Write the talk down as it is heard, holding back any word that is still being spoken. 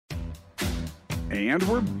And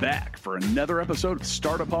we're back for another episode of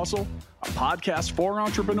Startup Hustle, a podcast for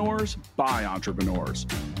entrepreneurs by entrepreneurs.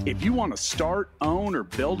 If you want to start, own, or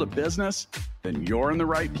build a business, then you're in the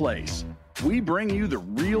right place. We bring you the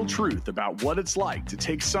real truth about what it's like to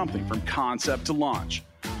take something from concept to launch.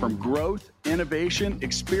 From growth, innovation,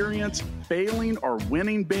 experience, failing, or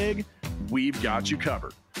winning big, we've got you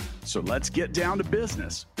covered. So let's get down to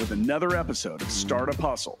business with another episode of Startup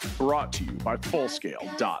Hustle, brought to you by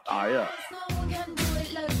Fullscale.io.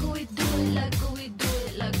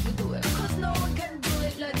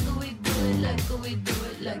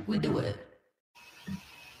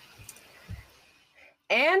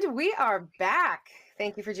 And we are back.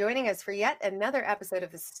 Thank you for joining us for yet another episode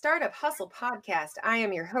of the Startup Hustle podcast. I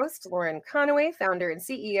am your host, Lauren Conaway, founder and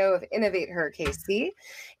CEO of Innovate Her KC.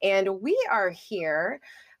 And we are here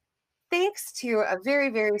thanks to a very,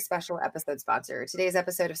 very special episode sponsor. Today's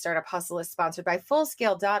episode of Startup Hustle is sponsored by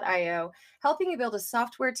Fullscale.io, helping you build a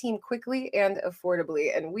software team quickly and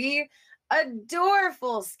affordably. And we adore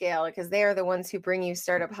Fullscale because they are the ones who bring you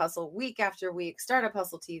Startup Hustle week after week, Startup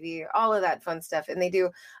Hustle TV, all of that fun stuff. And they do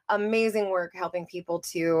amazing work helping people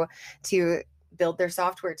to build their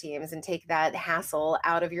software teams and take that hassle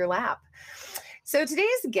out of your lap. So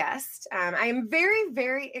today's guest, I am very,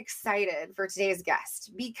 very excited for today's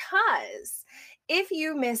guest because if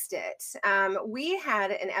you missed it, we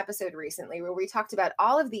had an episode recently where we talked about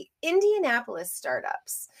all of the Indianapolis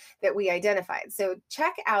startups that we identified. So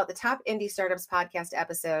check out the Top Indie Startups podcast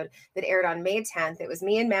episode that aired on May 10th. It was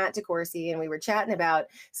me and Matt DeCourcy, and we were chatting about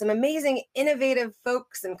some amazing, innovative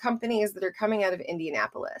folks and companies that are coming out of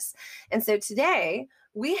Indianapolis. And so today,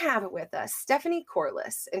 we have with us Stephanie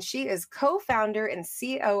Corliss, and she is co-founder and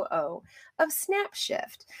COO of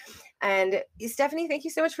SnapShift. And Stephanie, thank you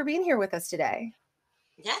so much for being here with us today.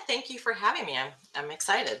 Yeah, thank you for having me. I'm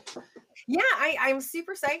excited. Yeah, I'm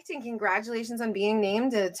super psyched, and congratulations on being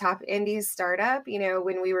named a Top Indie Startup. You know,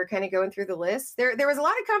 when we were kind of going through the list, there was a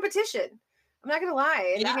lot of competition. I'm not going to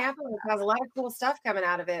lie. Indianapolis has a lot of cool stuff coming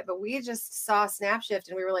out of it, but we just saw SnapShift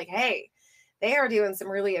and we were like, hey, they are doing some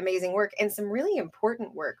really amazing work and some really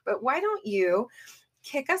important work. But why don't you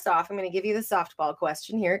kick us off? I'm going to give you the softball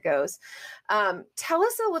question. Here it goes. Tell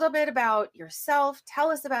us a little bit about yourself.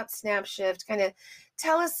 Tell us about SnapShift. Kind of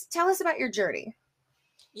tell us about your journey.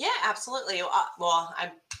 Yeah, absolutely. Well,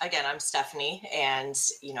 I'm Stephanie, and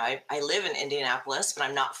I live in Indianapolis, but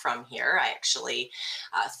I'm not from here. I actually,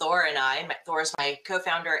 Thor is my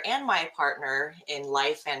co-founder and my partner in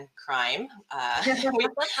life and crime. I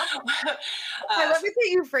love it that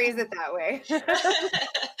you phrase it that way.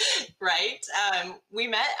 Right. We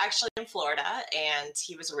met actually in Florida, and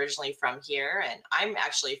he was originally from here, and I'm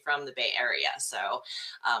actually from the Bay Area, so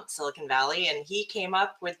Silicon Valley, and he came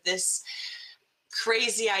up with this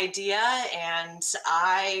crazy idea, and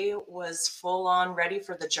I was full on ready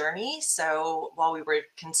for the journey. So while we were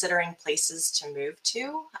considering places to move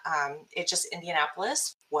to,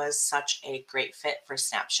 Indianapolis was such a great fit for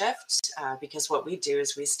SnapShift because what we do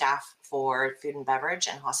is we staff for food and beverage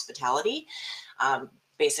and hospitality,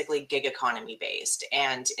 basically gig economy based.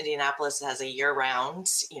 And Indianapolis has a year-round,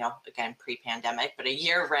 again, pre-pandemic, but a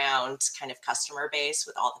year-round kind of customer base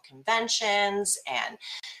with all the conventions and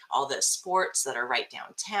all the sports that are right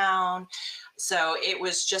downtown. So it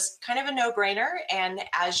was just kind of a no-brainer. And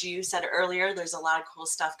as you said earlier, there's a lot of cool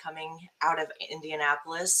stuff coming out of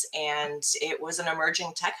Indianapolis. And it was an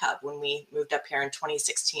emerging tech hub when we moved up here in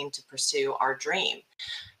 2016 to pursue our dream.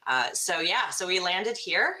 So we landed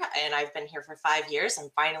here, and I've been here for 5 years. I'm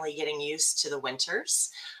finally getting used to the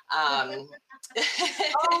winters. Oh man,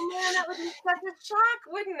 that would be such a shock,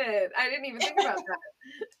 wouldn't it? I didn't even think about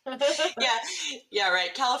that. Yeah,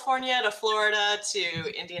 right. California to Florida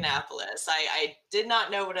to Indianapolis. I did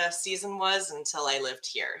not know what a season was until I lived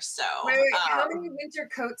here. So, wait, how many winter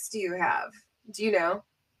coats do you have? Do you know?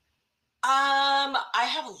 I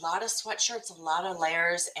have a lot of sweatshirts, a lot of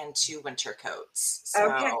layers, and 2 winter coats. So,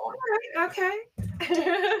 okay. All right. Okay.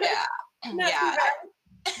 Yeah.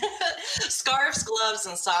 Scarves, gloves,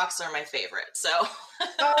 and socks are my favorite. So.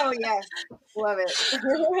 Oh yes, love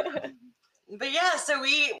it. But yeah, so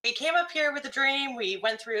we came up here with a dream. We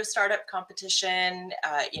went through a startup competition,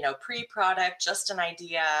 pre-product, just an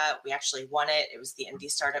idea. We actually won it. It was the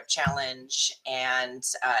Indie Startup Challenge, and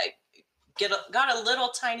got a little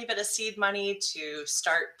tiny bit of seed money to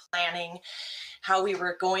start planning how we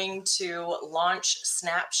were going to launch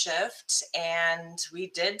SnapShift. And we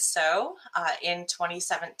did so in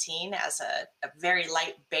 2017 as a very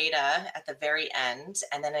light beta at the very end.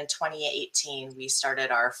 And then in 2018, we started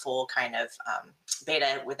our full kind of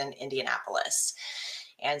beta within Indianapolis.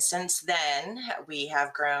 And since then, we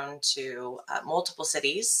have grown to multiple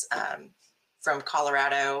cities. from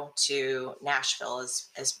Colorado to Nashville is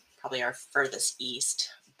probably our furthest east,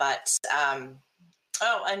 but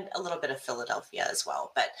and a little bit of Philadelphia as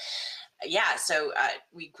well. But yeah, so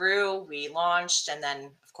we grew, we launched, and then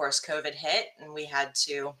of course COVID hit, and we had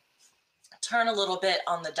to turn a little bit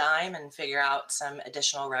on the dime and figure out some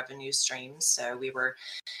additional revenue streams. So we were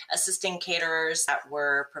assisting caterers that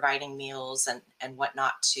were providing meals and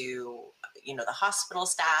whatnot to, the hospital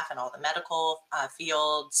staff and all the medical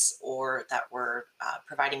fields, or that were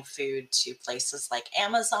providing food to places like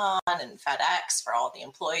Amazon and FedEx for all the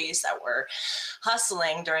employees that were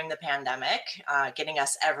hustling during the pandemic, getting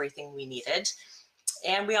us everything we needed.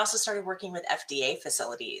 And we also started working with FDA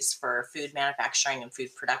facilities for food manufacturing and food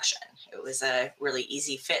production. It was a really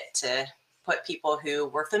easy fit to put people who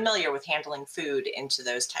were familiar with handling food into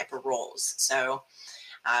those type of roles. So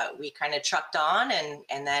we kind of trucked on,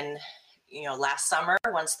 and then, last summer,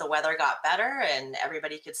 once the weather got better and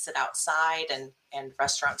everybody could sit outside and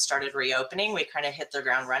restaurants started reopening, we kind of hit the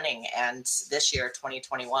ground running. And this year,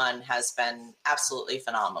 2021, has been absolutely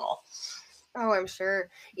phenomenal. Oh, I'm sure.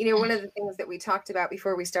 One of the things that we talked about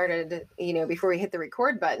before we started, before we hit the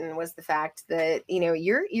record button, was the fact that,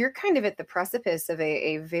 you're kind of at the precipice of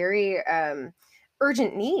a very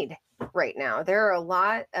urgent need right now. There are a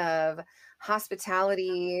lot of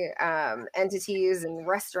hospitality entities and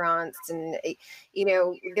restaurants, and,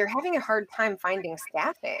 they're having a hard time finding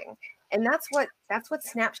staffing. And that's what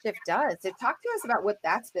SnapShift does. So talk to us about what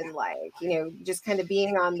that's been like, just kind of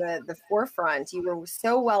being on the forefront. You were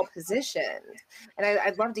so well positioned. And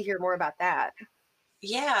I'd love to hear more about that.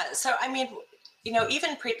 Yeah. So, I mean,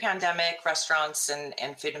 even pre-pandemic, restaurants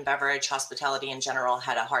and food and beverage, hospitality in general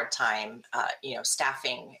had a hard time,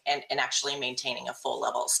 staffing and actually maintaining a full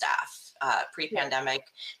level staff. Pre-pandemic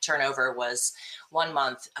turnover was 1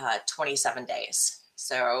 month, 27 days.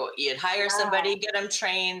 So you'd hire somebody, get them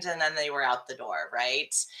trained, and then they were out the door,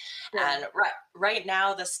 right? Yeah. And right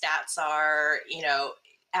now the stats are,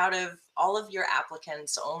 out of all of your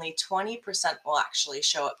applicants, only 20% will actually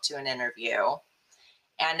show up to an interview.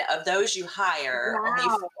 And of those you hire,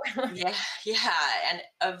 and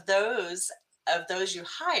of those you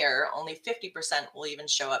hire, only 50% will even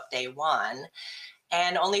show up day one.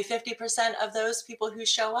 And only 50% of those people who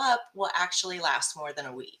show up will actually last more than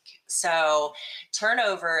a week. So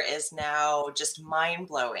turnover is now just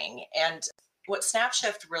mind-blowing. And what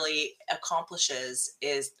SnapShift really accomplishes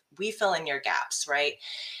is we fill in your gaps, right?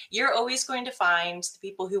 You're always going to find the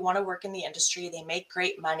people who want to work in the industry. They make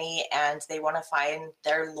great money and they want to find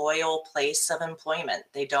their loyal place of employment.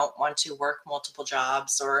 They don't want to work multiple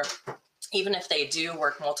jobs, or even if they do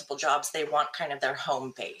work multiple jobs, they want kind of their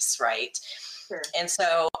home base, right? Sure. And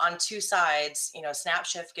so on two sides,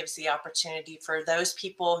 SnapShift gives the opportunity for those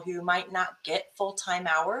people who might not get full-time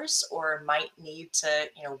hours, or might need to,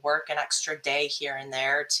 work an extra day here and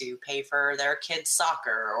there to pay for their kids'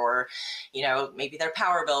 soccer, or, maybe their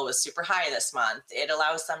power bill was super high this month. It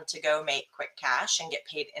allows them to go make quick cash and get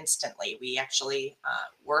paid instantly. We actually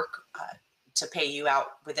work to pay you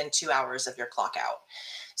out within 2 hours of your clock out.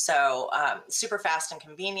 So super fast and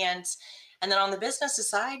convenient. And then on the business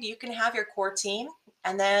side, you can have your core team.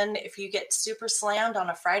 And then if you get super slammed on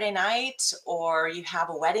a Friday night, or you have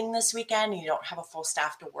a wedding this weekend, and you don't have a full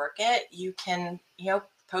staff to work it, you can,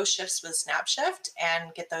 post shifts with SnapShift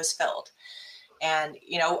and get those filled. And,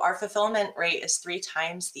 our fulfillment rate is 3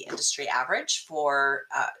 times the industry average for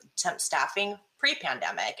temp staffing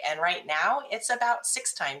pre-pandemic. And right now it's about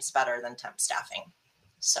 6 times better than temp staffing.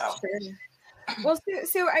 So. Sure. Well,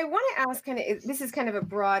 so I want to ask this is kind of a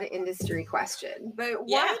broad industry question, but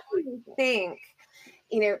why do you think,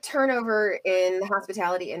 turnover in the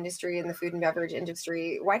hospitality industry and the food and beverage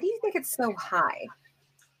industry, why do you think it's so high?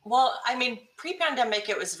 Well, I mean, pre-pandemic,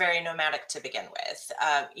 it was very nomadic to begin with.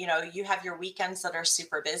 You have your weekends that are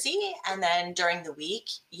super busy, and then during the week,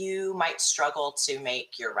 you might struggle to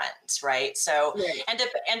make your rent, right? So, right.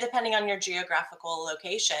 And depending on your geographical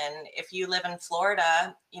location, if you live in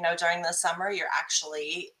Florida, during the summer, you're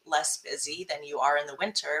actually less busy than you are in the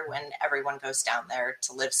winter when everyone goes down there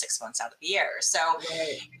to live 6 months out of the year. So,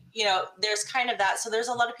 right. There's kind of that. So there's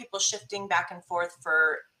a lot of people shifting back and forth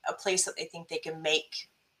for a place that they think they can make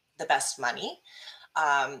the best money.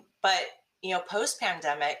 But,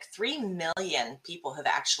 post-pandemic, 3 million people have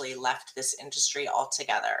actually left this industry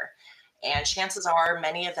altogether. And chances are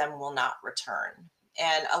many of them will not return.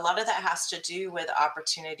 And a lot of that has to do with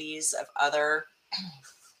opportunities of other,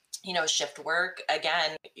 shift work.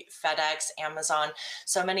 Again, FedEx, Amazon,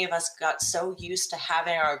 so many of us got so used to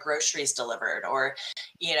having our groceries delivered, or,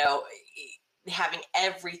 having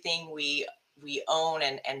everything we own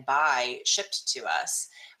and buy shipped to us.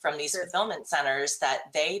 from these Sure. fulfillment centers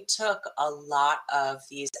that they took a lot of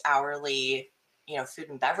these hourly, food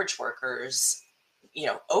and beverage workers,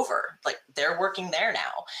 over, like they're working there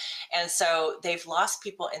now. And so they've lost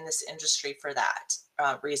people in this industry for that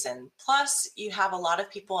reason. Plus, you have a lot of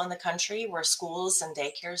people in the country where schools and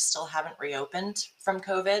daycares still haven't reopened from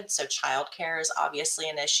COVID. So childcare is obviously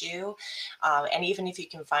an issue. And even if you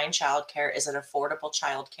can find childcare, is it affordable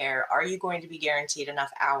childcare? Are you going to be guaranteed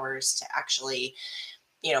enough hours to actually,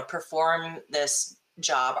 perform this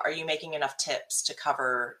job? Are you making enough tips to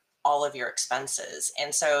cover all of your expenses?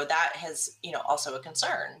 And so that has, also a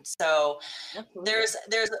concern. So Absolutely.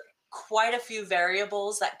 there's quite a few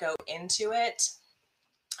variables that go into it.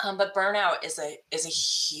 But burnout is a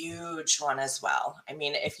huge one as well. I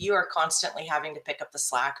mean, if you are constantly having to pick up the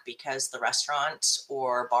slack because the restaurant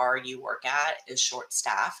or bar you work at is short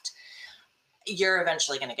staffed, you're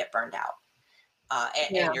eventually going to get burned out.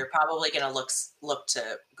 And you're probably going to look to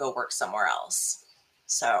go work somewhere else.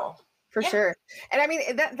 So for sure. And I mean,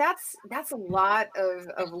 that's a lot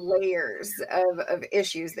of layers of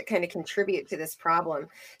issues that kind of contribute to this problem.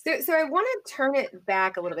 So I want to turn it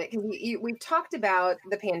back a little bit, because we've talked about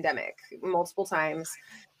the pandemic multiple times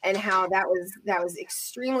and how that was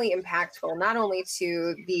extremely impactful, not only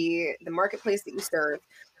to the marketplace that you serve,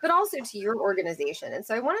 but also to your organization. And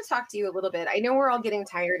so I want to talk to you a little bit. I know we're all getting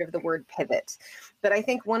tired of the word pivot, but I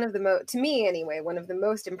think one of the to me anyway, one of the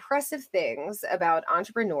most impressive things about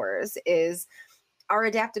entrepreneurs is our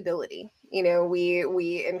adaptability.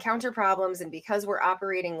 We encounter problems, and because we're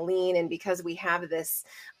operating lean and because we have this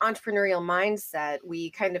entrepreneurial mindset, we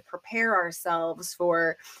kind of prepare ourselves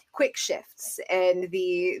for quick shifts and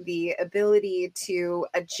the ability to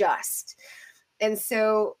adjust. And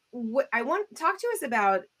so what I want to talk to us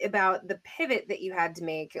about the pivot that you had to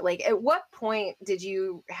make. Like, at what point did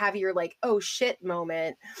you have your like, oh shit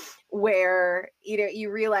moment where, you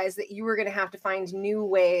realized that you were going to have to find new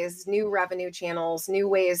ways, new revenue channels, new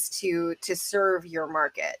ways to serve your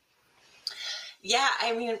market? Yeah,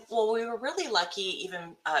 I mean, well, we were really lucky.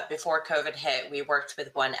 Even before COVID hit, we worked with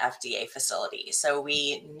one FDA facility. So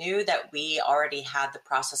we knew that we already had the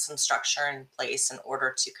process and structure in place in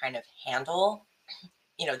order to kind of handle,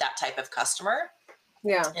 that type of customer.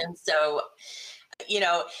 Yeah. And so,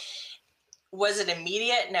 was it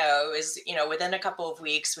immediate? No, it was, within a couple of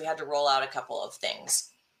weeks, we had to roll out a couple of things.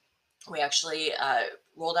 We actually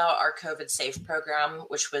rolled out our COVID Safe program,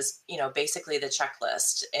 which was, basically the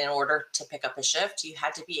checklist. In order to pick up a shift, you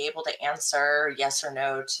had to be able to answer yes or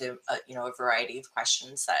no to, a variety of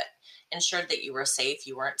questions that ensured that you were safe,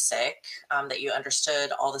 you weren't sick, that you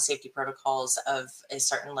understood all the safety protocols of a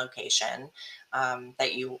certain location,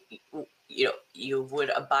 that you would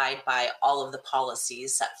abide by all of the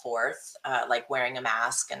policies set forth, like wearing a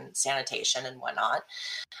mask and sanitation and whatnot.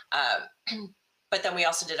 But then we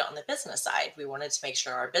also did it on the business side. We wanted to make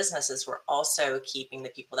sure our businesses were also keeping the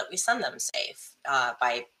people that we send them safe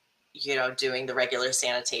by, doing the regular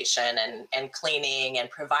sanitation and cleaning and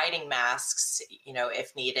providing masks,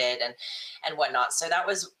 if needed and whatnot. So that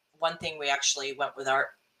was one thing we actually went with our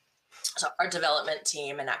development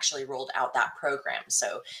team and actually rolled out that program.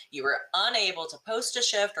 So you were unable to post a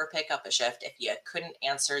shift or pick up a shift if you couldn't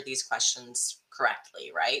answer these questions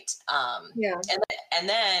correctly, right? And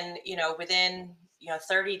then, within,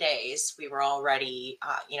 30 days, we were already,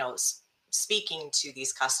 speaking to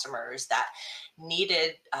these customers that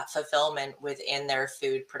needed fulfillment within their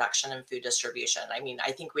food production and food distribution. I mean,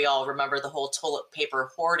 I think we all remember the whole toilet paper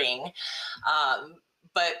hoarding,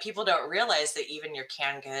 but people don't realize that even your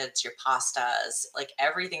canned goods, your pastas, like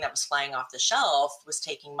everything that was flying off the shelf was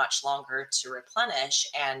taking much longer to replenish.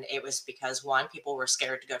 And it was because, one, people were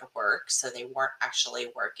scared to go to work, so they weren't actually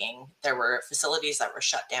working. There were facilities that were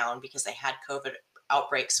shut down because they had COVID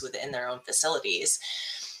outbreaks within their own facilities.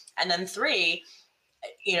 And then three,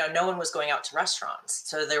 no one was going out to restaurants.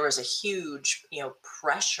 So there was a huge,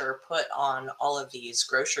 pressure put on all of these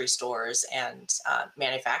grocery stores and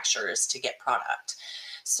manufacturers to get product.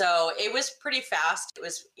 So it was pretty fast. It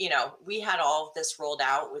was, we had all of this rolled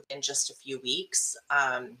out within just a few weeks.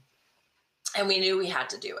 And we knew we had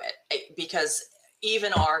to do it because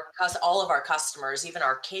even all of our customers, even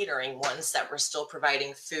our catering ones that were still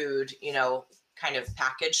providing food, kind of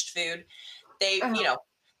packaged food, they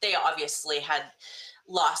obviously had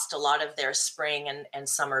lost a lot of their spring and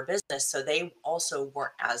summer business. So they also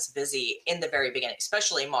weren't as busy in the very beginning,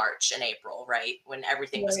 especially March and April, right? When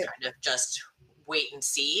everything was kind of just wait and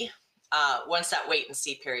see. Once that wait and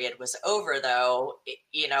see period was over, though,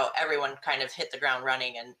 everyone kind of hit the ground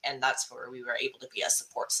running, and that's where we were able to be a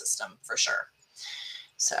support system for sure.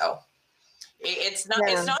 So, It's not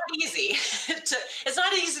easy it's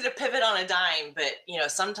not easy to pivot on a dime, but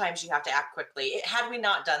sometimes you have to act quickly. Had we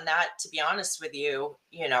not done that, to be honest with you,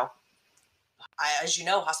 as you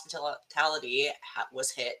know, hospitality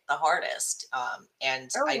was hit the hardest.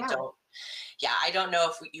 And Oh, I yeah. don't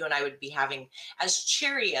know if you and I would be having as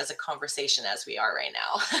cheery as a conversation as we are right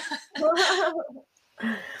now.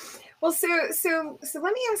 Well, so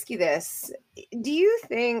let me ask you this. Do you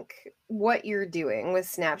think what you're doing with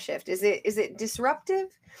SnapShift, is it disruptive?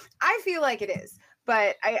 I feel like it is,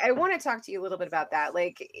 but I want to talk to you a little bit about that.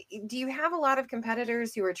 Like, do you have a lot of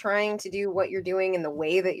competitors who are trying to do what you're doing in the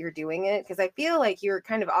way that you're doing it? Because I feel like you're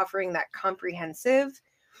kind of offering that comprehensive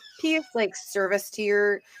piece, like service to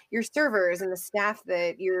your servers and the staff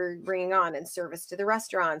that you're bringing on, and service to the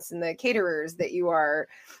restaurants and the caterers that you're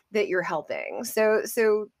helping. So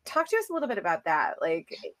talk to us a little bit about that.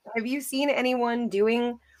 Like, have you seen anyone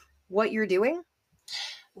doing what you're doing?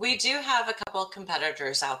 We do have a couple of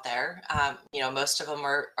competitors out there. Most of them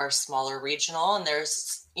are smaller regional, and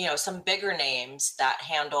there's some bigger names that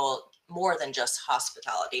handle more than just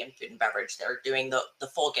hospitality and food and beverage. They're doing the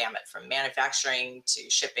full gamut, from manufacturing to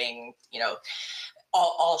shipping,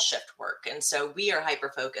 all shift work. And so we are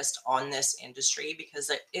hyper-focused on this industry because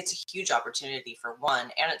it's a huge opportunity, for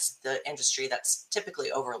one, and it's the industry that's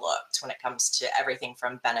typically overlooked when it comes to everything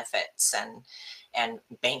from benefits and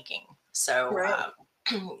banking. So, Right.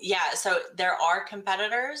 So there are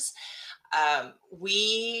competitors. I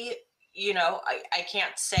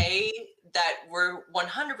can't say that we're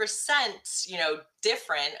 100%,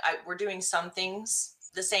 different. We're doing some things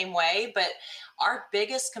the same way, but our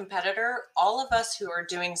biggest competitor, all of us who are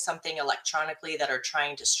doing something electronically that are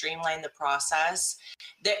trying to streamline the process,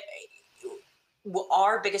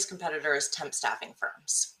 our biggest competitor is temp staffing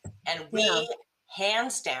firms. And we,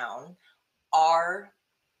 hands down, are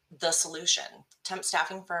the solution. Temp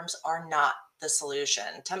staffing firms are not the solution.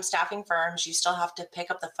 Temp staffing firms, you still have to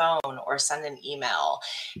pick up the phone or send an email,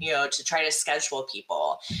 to try to schedule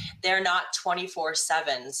people. They're not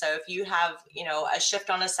 24/7. So if you have, a shift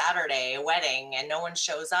on a Saturday, a wedding, and no one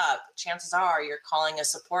shows up, chances are you're calling a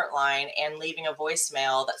support line and leaving a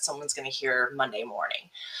voicemail that someone's going to hear Monday morning.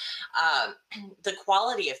 The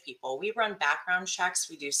quality of people, we run background checks,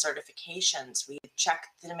 we do certifications, we check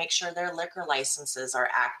to make sure their liquor licenses are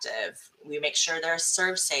active, we make sure their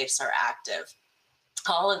serve safes are active.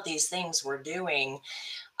 All of these things we're doing,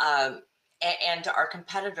 and our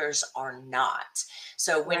competitors are not.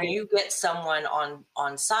 So when you get someone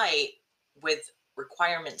on site with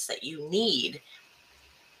requirements that you need,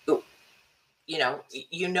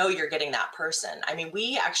 you're getting that person. I mean,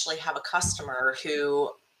 we actually have a customer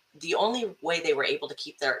who, the only way they were able to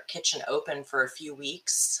keep their kitchen open for a few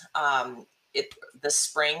weeks, the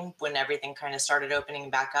spring, when everything kind of started opening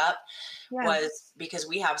back up, was because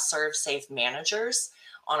we have serve safe managers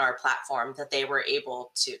on our platform that they were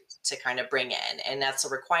able to kind of bring in. And that's a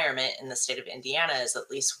requirement in the state of Indiana, is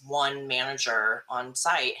at least one manager on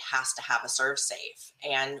site has to have a serve safe.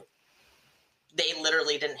 And they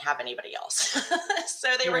literally didn't have anybody else. So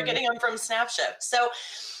they were getting them from SnapShift. So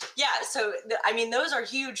those are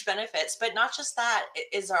huge benefits, but not just that,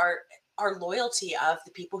 is our loyalty of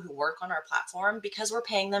the people who work on our platform, because we're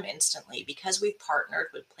paying them instantly, because we've partnered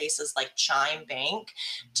with places like Chime Bank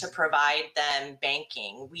to provide them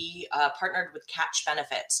banking. We partnered with Catch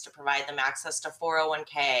Benefits to provide them access to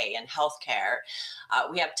 401k and healthcare.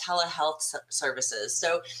 We have telehealth services.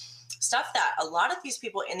 So stuff that a lot of these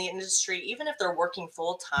people in the industry, even if they're working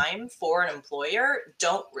full time for an employer,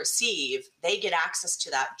 don't receive. They get access to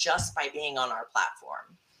that just by being on our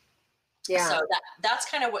platform. Yeah. So that's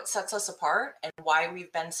kind of what sets us apart, and why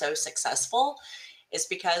we've been so successful, is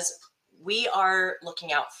because we are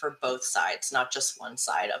looking out for both sides, not just one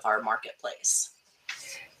side of our marketplace.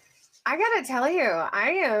 I gotta tell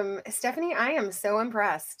you, Stephanie, I am so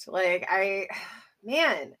impressed. Like, I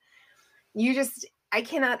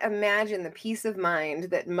cannot imagine the peace of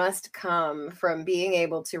mind that must come from being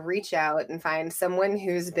able to reach out and find someone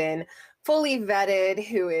who's been fully vetted,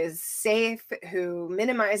 who is safe, who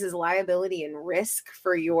minimizes liability and risk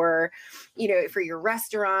for your, for your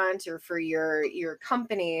restaurant or for your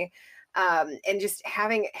company. And just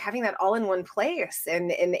having that all in one place,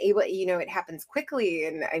 and able, it happens quickly.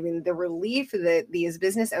 And I mean, the relief that these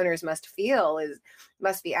business owners must feel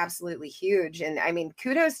must be absolutely huge. And I mean,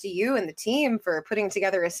 kudos to you and the team for putting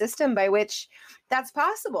together a system by which that's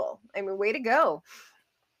possible. I mean, way to go.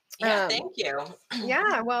 Yeah, thank you.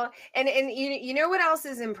 Yeah, well, and you know what else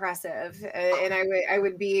is impressive, and I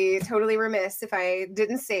would be totally remiss if I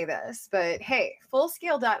didn't say this, but hey,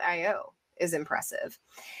 Fullscale.io is impressive.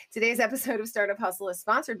 Today's episode of Startup Hustle is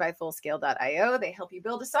sponsored by Fullscale.io. They help you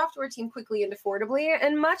build a software team quickly and affordably.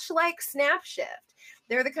 And much like SnapShift,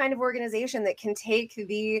 they're the kind of organization that can take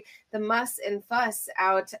the muss and fuss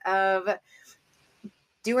out of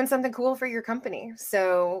doing something cool for your company.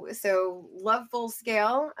 So love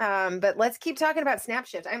Fullscale. But let's keep talking about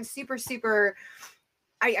SnapShift.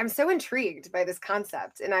 I'm so intrigued by this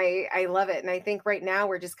concept, and I love it. And I think right now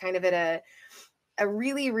we're just kind of at a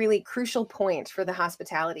really, really crucial point for the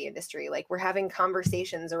hospitality industry. Like, we're having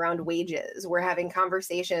conversations around wages. We're having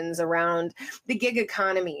conversations around the gig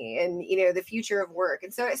economy and, the future of work.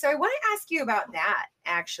 And so I want to ask you about that,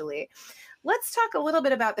 actually. Let's talk a little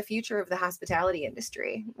bit about the future of the hospitality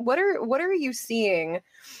industry. What are you seeing,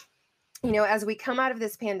 as we come out of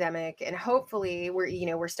this pandemic, and hopefully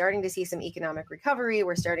we're starting to see some economic recovery.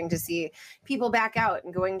 We're starting to see people back out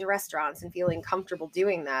and going to restaurants and feeling comfortable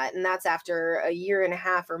doing that. And that's after a year and a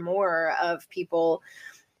half or more of people,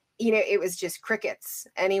 it was just crickets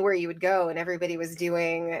anywhere you would go, and everybody was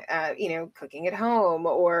doing, cooking at home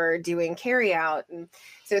or doing carry out. And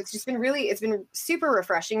so it's been super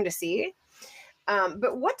refreshing to see.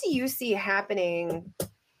 But what do you see happening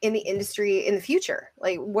in the industry in the future?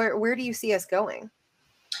 Like, where do you see us going?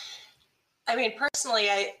 I mean, personally,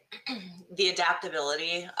 the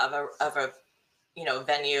adaptability of a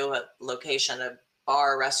venue, a location, a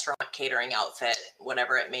bar, restaurant, catering outfit,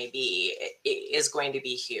 whatever it may be, it is going to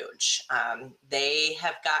be huge. They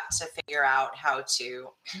have got to figure out how to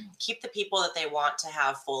keep the people that they want to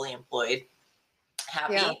have fully employed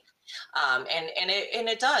happy. Yeah. And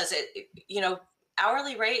it does.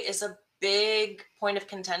 Hourly rate is a big point of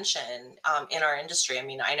contention in our industry. I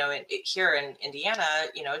mean, I know here in Indiana,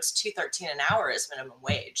 it's $2.13 an hour is minimum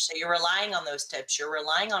wage. So you're relying on those tips. You're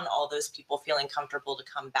relying on all those people feeling comfortable to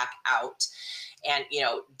come back out and,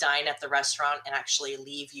 dine at the restaurant and actually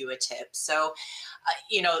leave you a tip. So,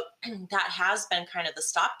 that has been kind of the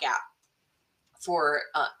stopgap for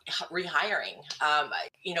rehiring.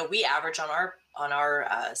 We average on our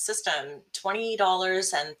system,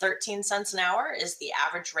 $20.13 an hour is the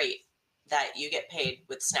average rate that you get paid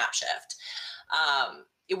with SnapShift,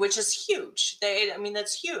 which is huge.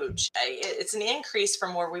 That's huge. It's an increase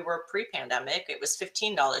from where we were pre-pandemic. It was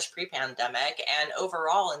 $15 pre-pandemic. And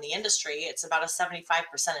overall in the industry, it's about a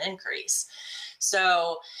 75% increase.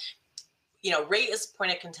 So, rate is a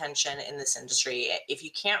point of contention in this industry. If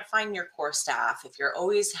you can't find your core staff, if you're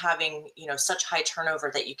always having, such high turnover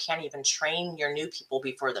that you can't even train your new people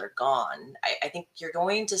before they're gone, I think you're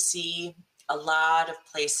going to see a lot of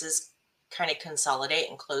places kind of consolidate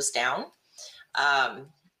and close down. I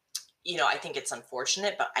think it's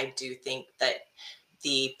unfortunate, but I do think that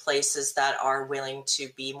the places that are willing to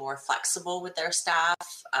be more flexible with their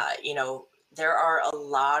staff, there are a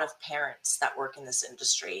lot of parents that work in this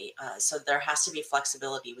industry. So there has to be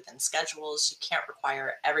flexibility within schedules. You can't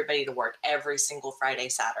require everybody to work every single Friday,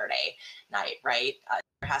 Saturday night, right?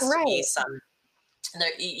 There has to be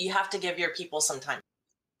you have to give your people some time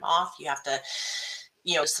off. You have to,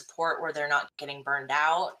 support where they're not getting burned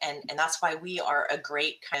out. And that's why we are a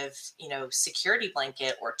great kind of, security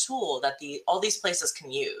blanket or tool that all these places can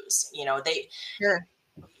use. Sure.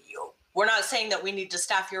 We're not saying that we need to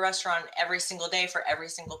staff your restaurant every single day for every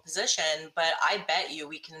single position, but I bet you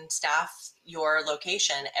we can staff your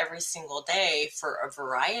location every single day for a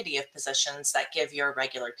variety of positions that give your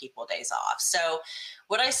regular people days off. So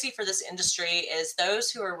what I see for this industry is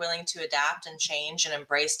those who are willing to adapt and change and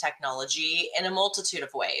embrace technology in a multitude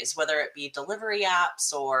of ways, whether it be delivery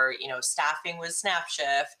apps or, staffing with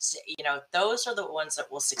SnapShift, those are the ones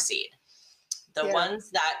that will succeed. The ones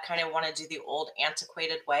that kind of want to do the old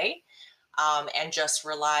antiquated way and just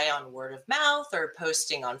rely on word of mouth or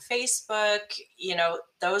posting on Facebook,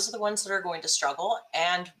 those are the ones that are going to struggle.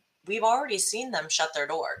 And we've already seen them shut their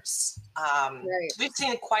doors. We've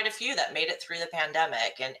seen quite a few that made it through the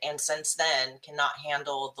pandemic and since then cannot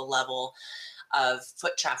handle the level of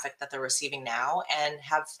foot traffic that they're receiving now and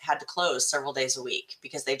have had to close several days a week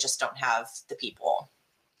because they just don't have the people.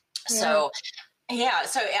 So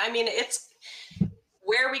it's,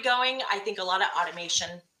 where are we going? I think a lot of automation,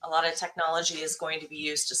 a lot of technology is going to be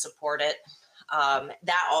used to support it.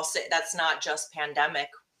 That's not just pandemic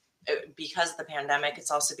because of the pandemic.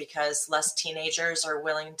 It's also because less teenagers are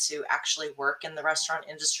willing to actually work in the restaurant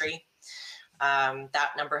industry.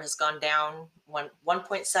 That number has gone down.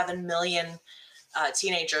 1.7 million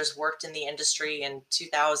teenagers worked in the industry in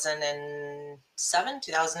 2007,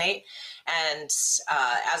 2008. And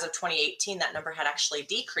as of 2018, that number had actually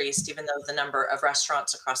decreased, even though the number of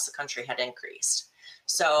restaurants across the country had increased.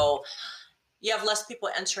 So you have less people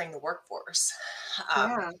entering the workforce.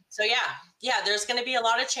 Yeah. So there's going to be a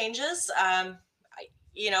lot of changes. I'm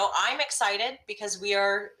excited because we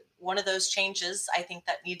are one of those changes I think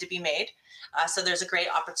that need to be made. So there's a great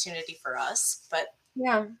opportunity for us, but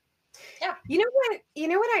yeah. You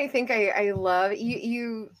know what I think I love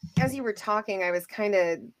you as you were talking, I was kind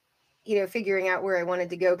of, figuring out where I wanted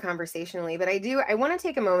to go conversationally, but I want to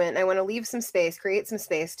take a moment and I want to leave some space, create some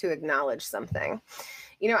space to acknowledge something.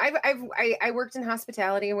 I worked in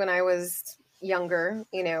hospitality when I was younger,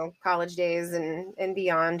 college days and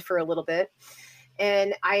beyond for a little bit.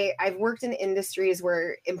 And I've worked in industries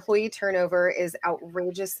where employee turnover is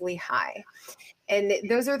outrageously high. And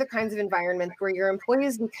those are the kinds of environments where your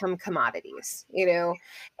employees become commodities,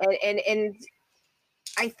 and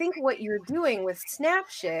I think what you're doing with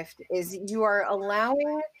SnapShift is you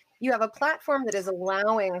have a platform that is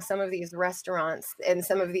allowing some of these restaurants and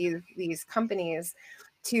some of these companies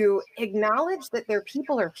to acknowledge that their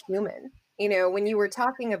people are human. When you were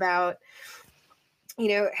talking about,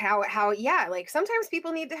 how like sometimes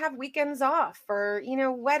people need to have weekends off for,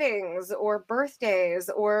 weddings or birthdays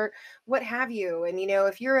or what have you. And,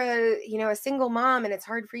 if you're a single mom and it's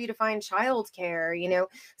hard for you to find childcare,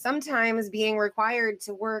 sometimes being required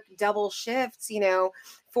to work double shifts,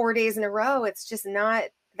 4 days in a row,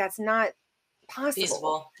 that's not possible.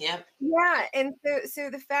 Feasible. Yeah. And so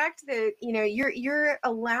the fact that, you're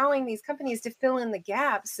allowing these companies to fill in the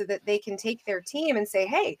gaps so that they can take their team and say,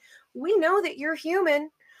 hey, we know that you're human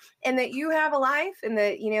and that you have a life and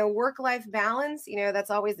that, work-life balance, that's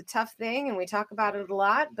always a tough thing. And we talk about it a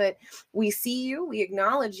lot, but we see you, we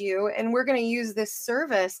acknowledge you, and we're going to use this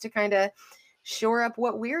service to kind of shore up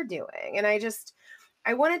what we're doing. And I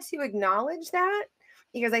wanted to acknowledge that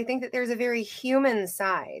because I think that there's a very human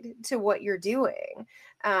side to what you're doing.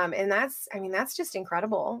 And that's just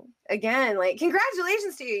incredible. Again, like,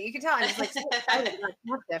 congratulations to you. You can tell I'm just like, so excited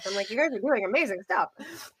about stuff. I'm like, you guys are doing amazing stuff.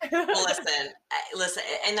 Well, listen,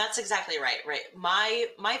 and that's exactly right.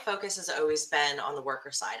 My focus has always been on the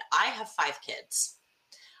worker side. I have 5 kids.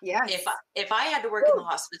 Yeah. If I had to work in the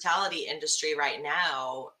hospitality industry right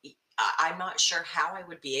now, I'm not sure how I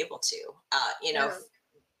would be able to,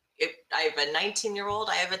 If I have a 19-year-old,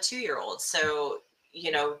 I have a 2-year-old. So,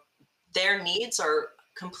 their needs are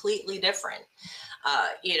completely different,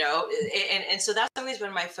 and so that's always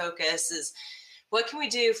been my focus is what can we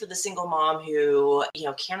do for the single mom who,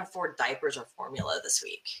 can't afford diapers or formula this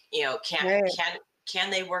week?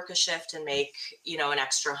 Can they work a shift and make, an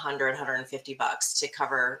extra $100-$150 to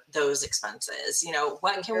cover those expenses?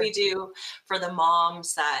 What can we do for the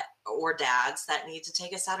moms or dads that need to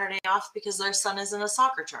take a Saturday off because their son is in a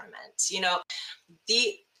soccer tournament?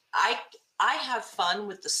 I have fun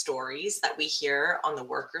with the stories that we hear on the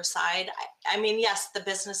worker side. I mean, yes, the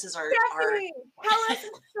businesses are. Tell us a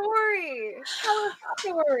story.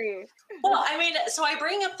 Well, so I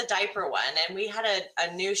bring up the diaper one, and we had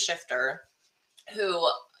a new shifter who,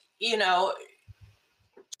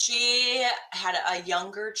 she had a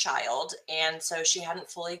younger child, and so she hadn't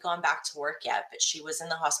fully gone back to work yet, but she was in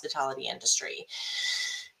the hospitality industry.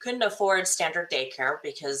 Couldn't afford standard daycare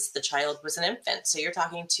because the child was an infant. So you're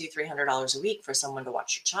talking $200-$300 a week for someone to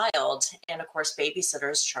watch your child. And of course,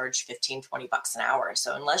 babysitters charge $15-$20 an hour.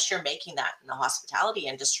 So unless you're making that in the hospitality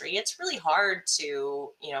industry, it's really hard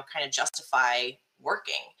to, kind of justify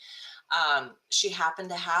working. She happened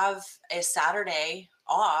to have a Saturday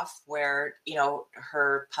off where,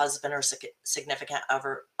 her husband or significant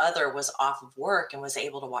other was off of work and was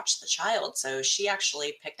able to watch the child. So she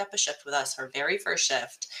actually picked up a shift with us, her very first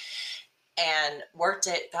shift, and worked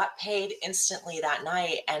it, got paid instantly that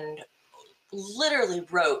night, and literally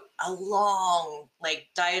wrote a long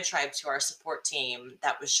diatribe to our support team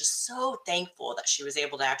that was just so thankful that she was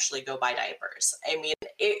able to actually go buy diapers.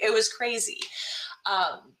 It was crazy.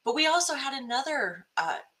 But we also had another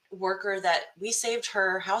worker that we saved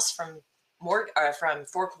her house from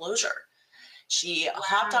foreclosure. She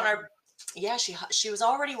hopped on she was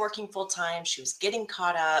already working full time. She was getting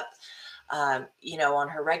caught up, on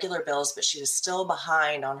her regular bills, but she was still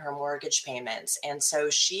behind on her mortgage payments. And so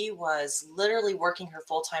she was literally working her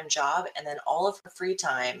full-time job. And then all of her free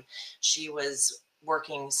time, she was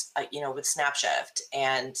working, with SnapShift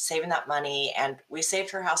and saving that money. And we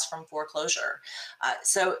saved her house from foreclosure.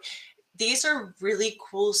 So these are really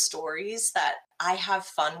cool stories that I have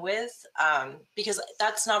fun with, because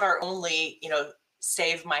that's not our only,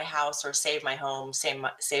 save my house or save my home,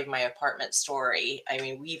 save my apartment story.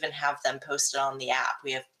 We even have them posted on the app.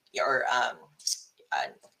 We have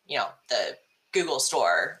the Google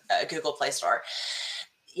store, Google Play Store,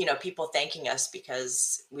 people thanking us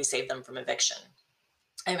because we saved them from eviction.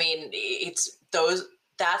 It's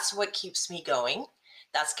that's what keeps me going.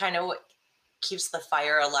 That's kind of what keeps the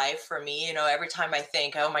fire alive for me. You know, every time I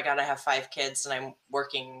think, oh my God, I have 5 kids and I'm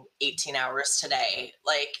working 18 hours today.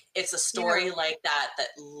 Like, it's a story like that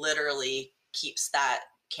literally keeps that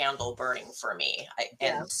candle burning for me.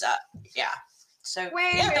 So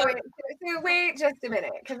wait just a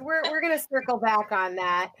minute, because we're gonna circle back on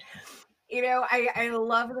that. You know, I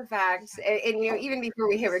love the fact, and you know, even before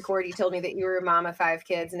we hit record, you told me that you were a mom of 5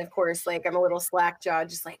 kids, and of course, like, I'm a little slack jawed,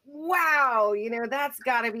 just like, wow, you know, that's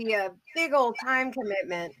got to be a big old time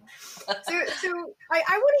commitment. So I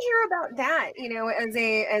want to hear about that. You know, as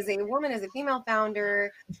a woman, as a female founder,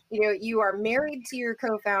 you know, you are married to your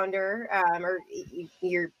co-founder, or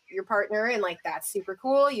your partner, and like, that's super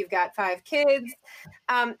cool. You've got 5 kids.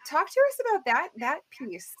 Talk to us about that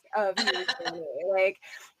piece of your journey, like.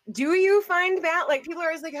 Do you find that, like, people are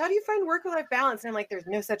always like, how do you find work-life balance? And I'm like, there's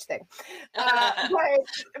no such thing. But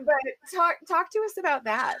talk to us about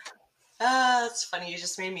that. It's funny. You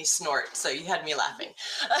just made me snort. So you had me laughing.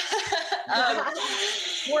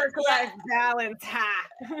 Work-life balance.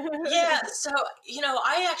 Yeah. So, you know,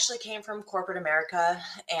 I actually came from corporate America,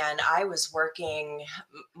 and I was working,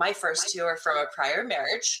 my first 2 are from a prior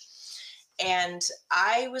marriage, and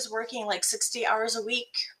I was working like 60 hours a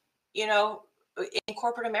week, you know, in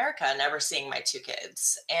corporate America, never seeing my 2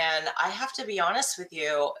 kids. And I have to be honest with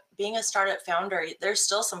you, being a startup founder, there's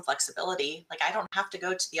still some flexibility. Like, I don't have to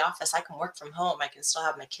go to the office. I can work from home. I can still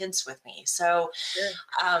have my kids with me. So,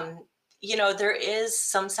 you know, there is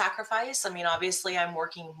some sacrifice. I mean, obviously I'm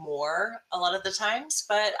working more a lot of the times,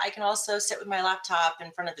 but I can also sit with my laptop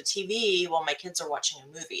in front of the TV while my kids are watching a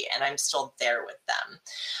movie, and I'm still there with them.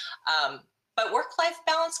 But work-life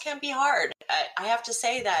balance can be hard. I have to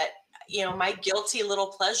say that, you know, my guilty little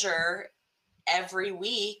pleasure every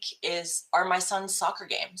week are my son's soccer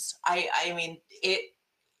games. I mean, it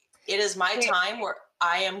is my time where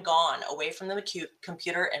I am gone away from the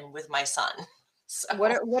computer and with my son. So.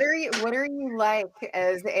 What are you like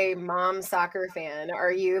as a mom soccer fan?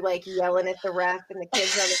 Are you like yelling at the ref and the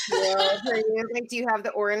kids on the field? Are you like, do you have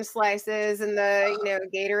the orange slices and the, you know,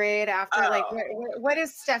 Gatorade after? Like, what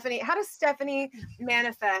is Stephanie? How does Stephanie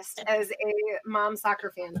manifest as a mom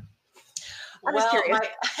soccer fan? Well,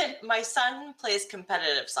 my son plays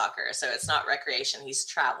competitive soccer, so it's not recreation. He's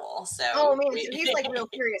travel. So he's like real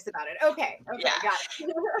curious about it. Okay, yeah. Got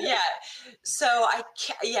it. Yeah.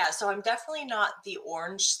 So I'm definitely not the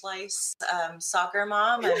orange slice soccer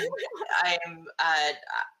mom.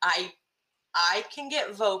 I can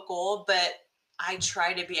get vocal, but I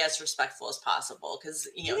try to be as respectful as possible, because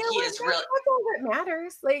he is really. That's all that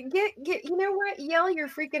matters. Like, get you know what? Yell your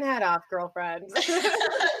freaking head off, girlfriend.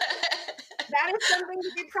 That is something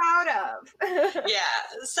to be proud of. Yeah.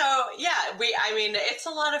 So I mean, it's a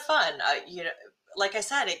lot of fun. You know, like I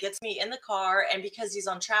said, it gets me in the car, and because he's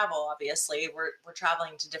on travel, obviously we're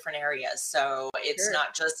traveling to different areas. So it's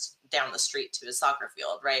not just down the street to a soccer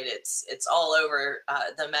field, right? It's all over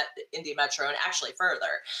the Indy Metro, and actually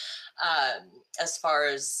further, as far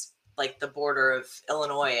as like the border of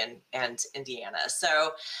Illinois and Indiana.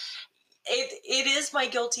 So it is my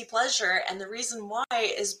guilty pleasure. And the reason why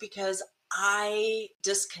is because I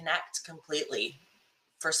disconnect completely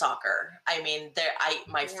for soccer. I mean,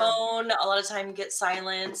 my phone a lot of time gets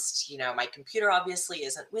silenced. You know, my computer obviously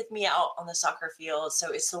isn't with me out on the soccer field.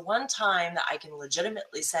 So it's the one time that I can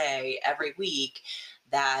legitimately say every week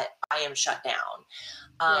that I am shut down.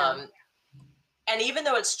 And even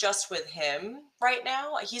though it's just with him right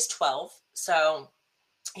now, he's 12. So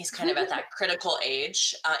he's kind of at that critical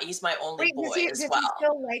age. He's my only boy as well. Does he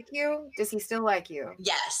still like you? Does he still like you?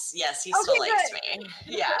 Yes, he still likes me.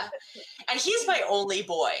 Yeah. And he's my only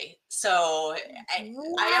boy. So man,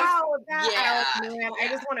 I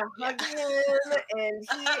just want to hug him, and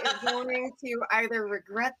he is going to either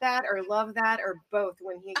regret that or love that or both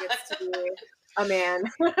when he gets to be a man.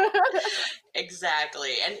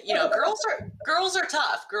 Exactly. And you know, girls are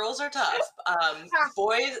tough. Boys are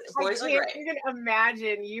great. You can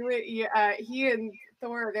imagine he and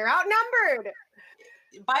Thor, they're outnumbered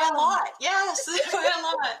by a lot. Yes, by a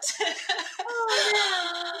lot.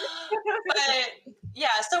 But yeah,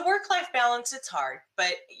 so work-life balance, it's hard,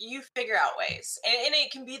 but you figure out ways, and it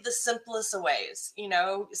can be the simplest of ways. You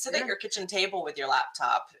know, sit at your kitchen table with your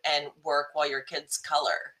laptop and work while your kids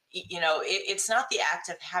color. You know, it's not the act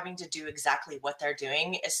of having to do exactly what they're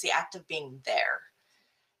doing. It's the act of being there.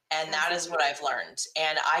 And that is what I've learned.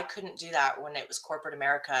 And I couldn't do that when it was corporate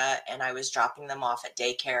America and I was dropping them off at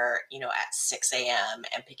daycare, you know, at 6 a.m.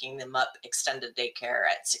 and picking them up extended daycare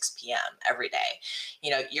at 6 p.m. every day.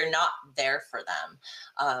 You know, you're not there for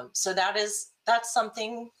them. So that's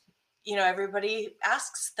something everybody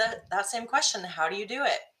asks that same question, how do you do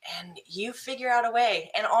it? And you figure out a way.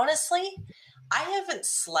 And honestly, I haven't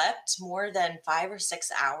slept more than 5 or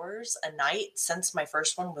 6 hours a night since my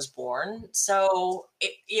first one was born. So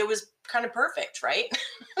it was kind of perfect, right?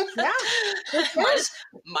 Yeah.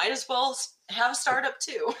 might as well have startup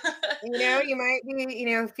too. You might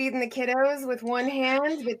be, feeding the kiddos with one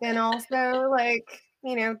hand, but then also like,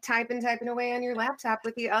 typing away on your laptop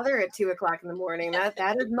with the other at 2:00 in the morning.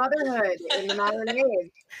 That is motherhood in the modern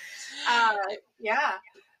age. Yeah.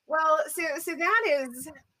 Well, so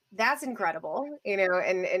that's incredible,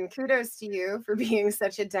 and kudos to you for being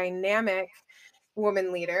such a dynamic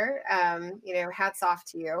woman leader. Hats off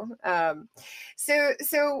to you.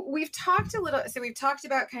 So we've talked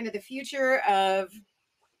about kind of the future of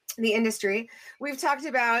the industry. We've talked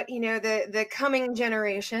about, the coming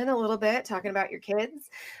generation a little bit, talking about your kids.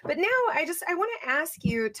 But now I want to ask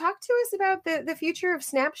you, talk to us about the future of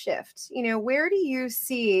SnapShift. Where do you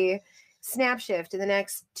see SnapShift in the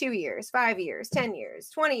next 2 years, 5 years, 10 years,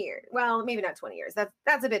 20 years? Well, maybe not 20 years.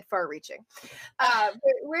 That's a bit far reaching. But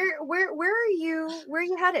where are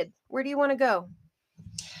you headed? Where do you want to go?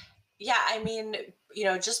 Yeah, I mean,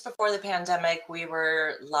 just before the pandemic, we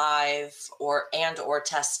were live or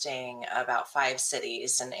testing about 5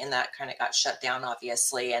 cities, and that kind of got shut down,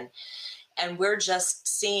 obviously. And we're just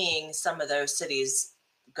seeing some of those cities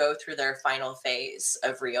go through their final phase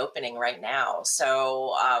of reopening right now.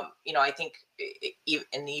 So, I think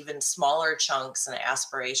in even smaller chunks and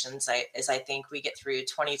aspirations, I think we get through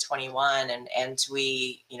 2021 and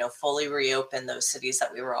we, fully reopen those cities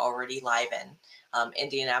that we were already live in.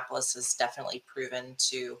 Indianapolis has definitely proven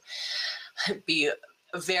to be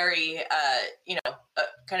a very,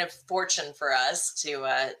 kind of fortune for us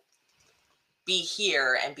to be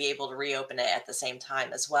here and be able to reopen it at the same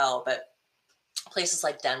time as well. But places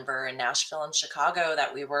like Denver and Nashville and Chicago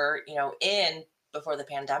that we were, in before the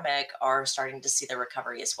pandemic are starting to see the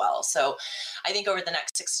recovery as well. So I think over the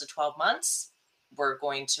next 6 to 12 months, we're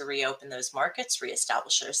going to reopen those markets,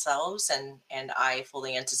 reestablish ourselves, and I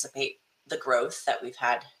fully anticipate the growth that we've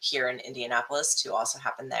had here in Indianapolis to also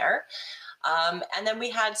happen there. And then we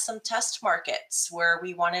had some test markets where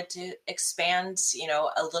we wanted to expand,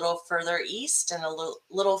 a little further east and a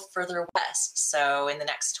little further west. So in the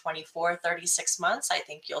next 24, 36 months, I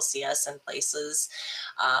think you'll see us in places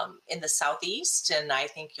in the Southeast, and I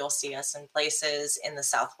think you'll see us in places in the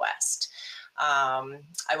Southwest.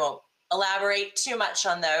 I won't elaborate too much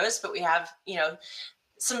on those, but we have,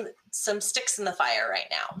 some sticks in the fire right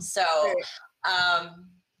now. So,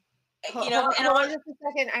 hold on just a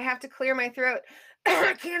second. I have to clear my throat.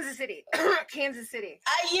 Kansas City.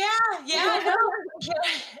 Yeah.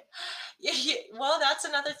 Well, that's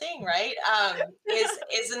another thing, right?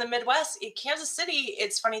 Is in the Midwest, Kansas City.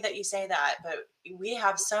 It's funny that you say that, but we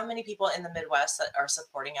have so many people in the Midwest that are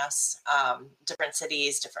supporting us. Different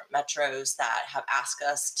cities, different metros that have asked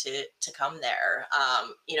us to come there.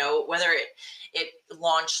 Whether it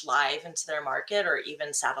launched live into their market or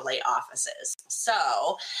even satellite offices.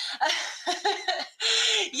 So,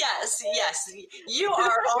 yes, you are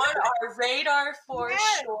on our radar for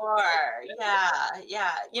sure.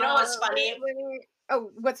 Yeah. You know what's funny?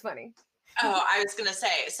 What's funny? Oh, I was going to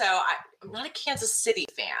say, so I'm not a Kansas City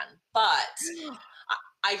fan, but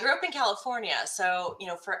I grew up in California. So,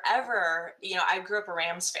 forever, I grew up a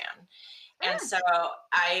Rams fan. And so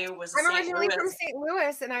I'm originally from St.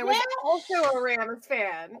 Louis, and I was also a Rams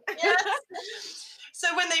fan. Yes. So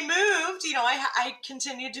when they moved, I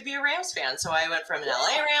continued to be a Rams fan. So I went from an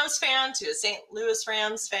LA Rams fan to a St. Louis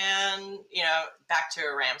Rams fan, back to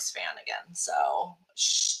a Rams fan again. So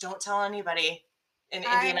don't tell anybody in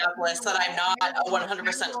Indianapolis that I'm not a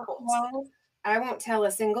 100% Colts. I won't tell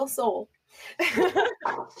a single soul.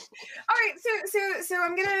 All right, so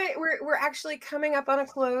we're actually coming up on a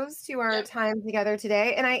close to our time together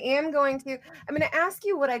today, and I'm going to ask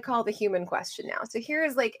you what I call the human question now. So here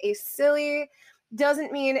is like a silly,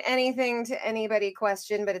 doesn't mean anything to anybody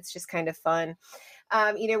question, but it's just kind of fun.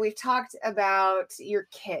 We've talked about your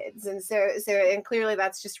kids, and and clearly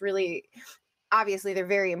that's just really, obviously they're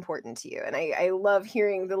very important to you, and I love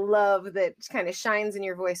hearing the love that kind of shines in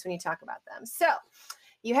your voice when you talk about them. So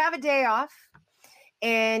you have a day off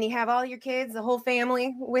and you have all your kids, the whole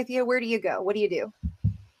family with you. Where do you go? What do you do?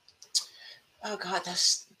 Oh God,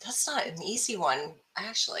 that's not an easy one,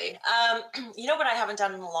 actually. What I haven't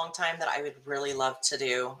done in a long time that I would really love to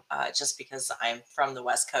do, just because I'm from the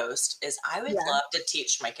West Coast, is I would love to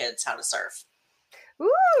teach my kids how to surf.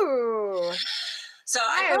 Ooh. So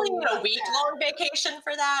I probably need a week-long vacation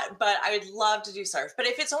for that, but I would love to do surf. But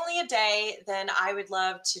if it's only a day, then I would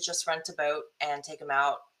love to just rent a boat and take them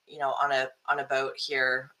out, on a boat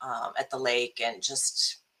here at the lake and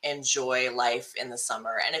just enjoy life in the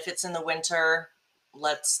summer. And if it's in the winter,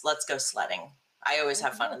 let's go sledding. I always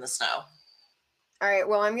have fun in the snow. All right.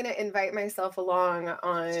 Well, I'm going to invite myself along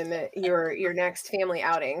on your next family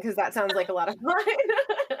outing, because that sounds like a lot of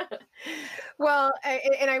fun. Well,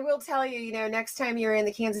 and I will tell you, next time you're in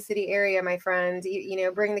the Kansas City area, my friend,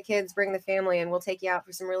 bring the kids, bring the family, and we'll take you out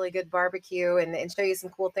for some really good barbecue and show you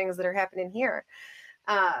some cool things that are happening here.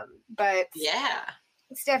 But yeah.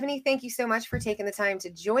 Stephanie, thank you so much for taking the time to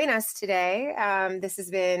join us today. This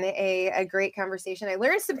has been a great conversation. I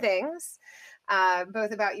learned some things,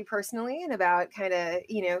 both about you personally and about kind of,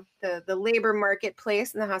 the labor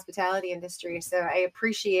marketplace and the hospitality industry. So I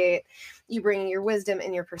appreciate you bringing your wisdom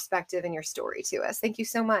and your perspective and your story to us. Thank you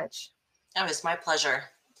so much. Oh, it's my pleasure.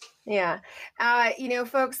 Yeah.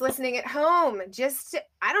 Folks listening at home,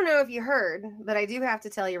 I don't know if you heard, but I do have to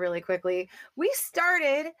tell you really quickly, we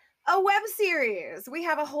started a web series. We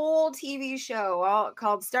have a whole TV show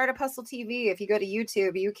called Startup Hustle TV. If you go to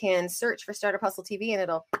YouTube, you can search for Startup Hustle TV and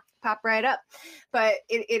it'll pop right up. But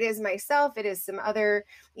it is myself. It is some other,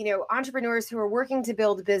 entrepreneurs who are working to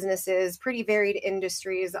build businesses, pretty varied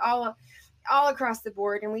industries, all across the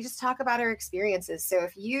board. And we just talk about our experiences. So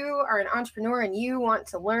if you are an entrepreneur and you want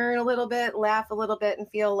to learn a little bit, laugh a little bit, and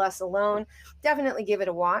feel less alone, definitely give it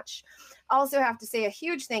a watch. Also have to say a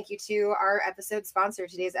huge thank you to our episode sponsor.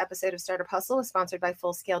 Today's episode of Startup Hustle is sponsored by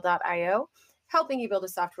Fullscale.io, helping you build a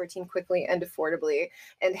software team quickly and affordably,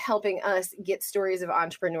 and helping us get stories of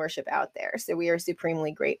entrepreneurship out there. So we are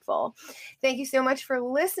supremely grateful. Thank you so much for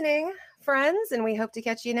listening, friends, and we hope to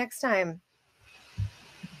catch you next time.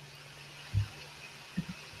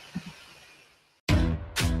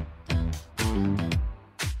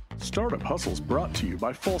 Startup Hustle is brought to you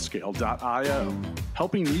by Fullscale.io,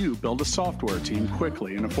 helping you build a software team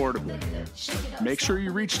quickly and affordably. Make sure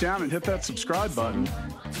you reach down and hit that subscribe button,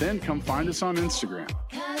 then come find us on Instagram.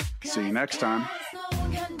 See you next time.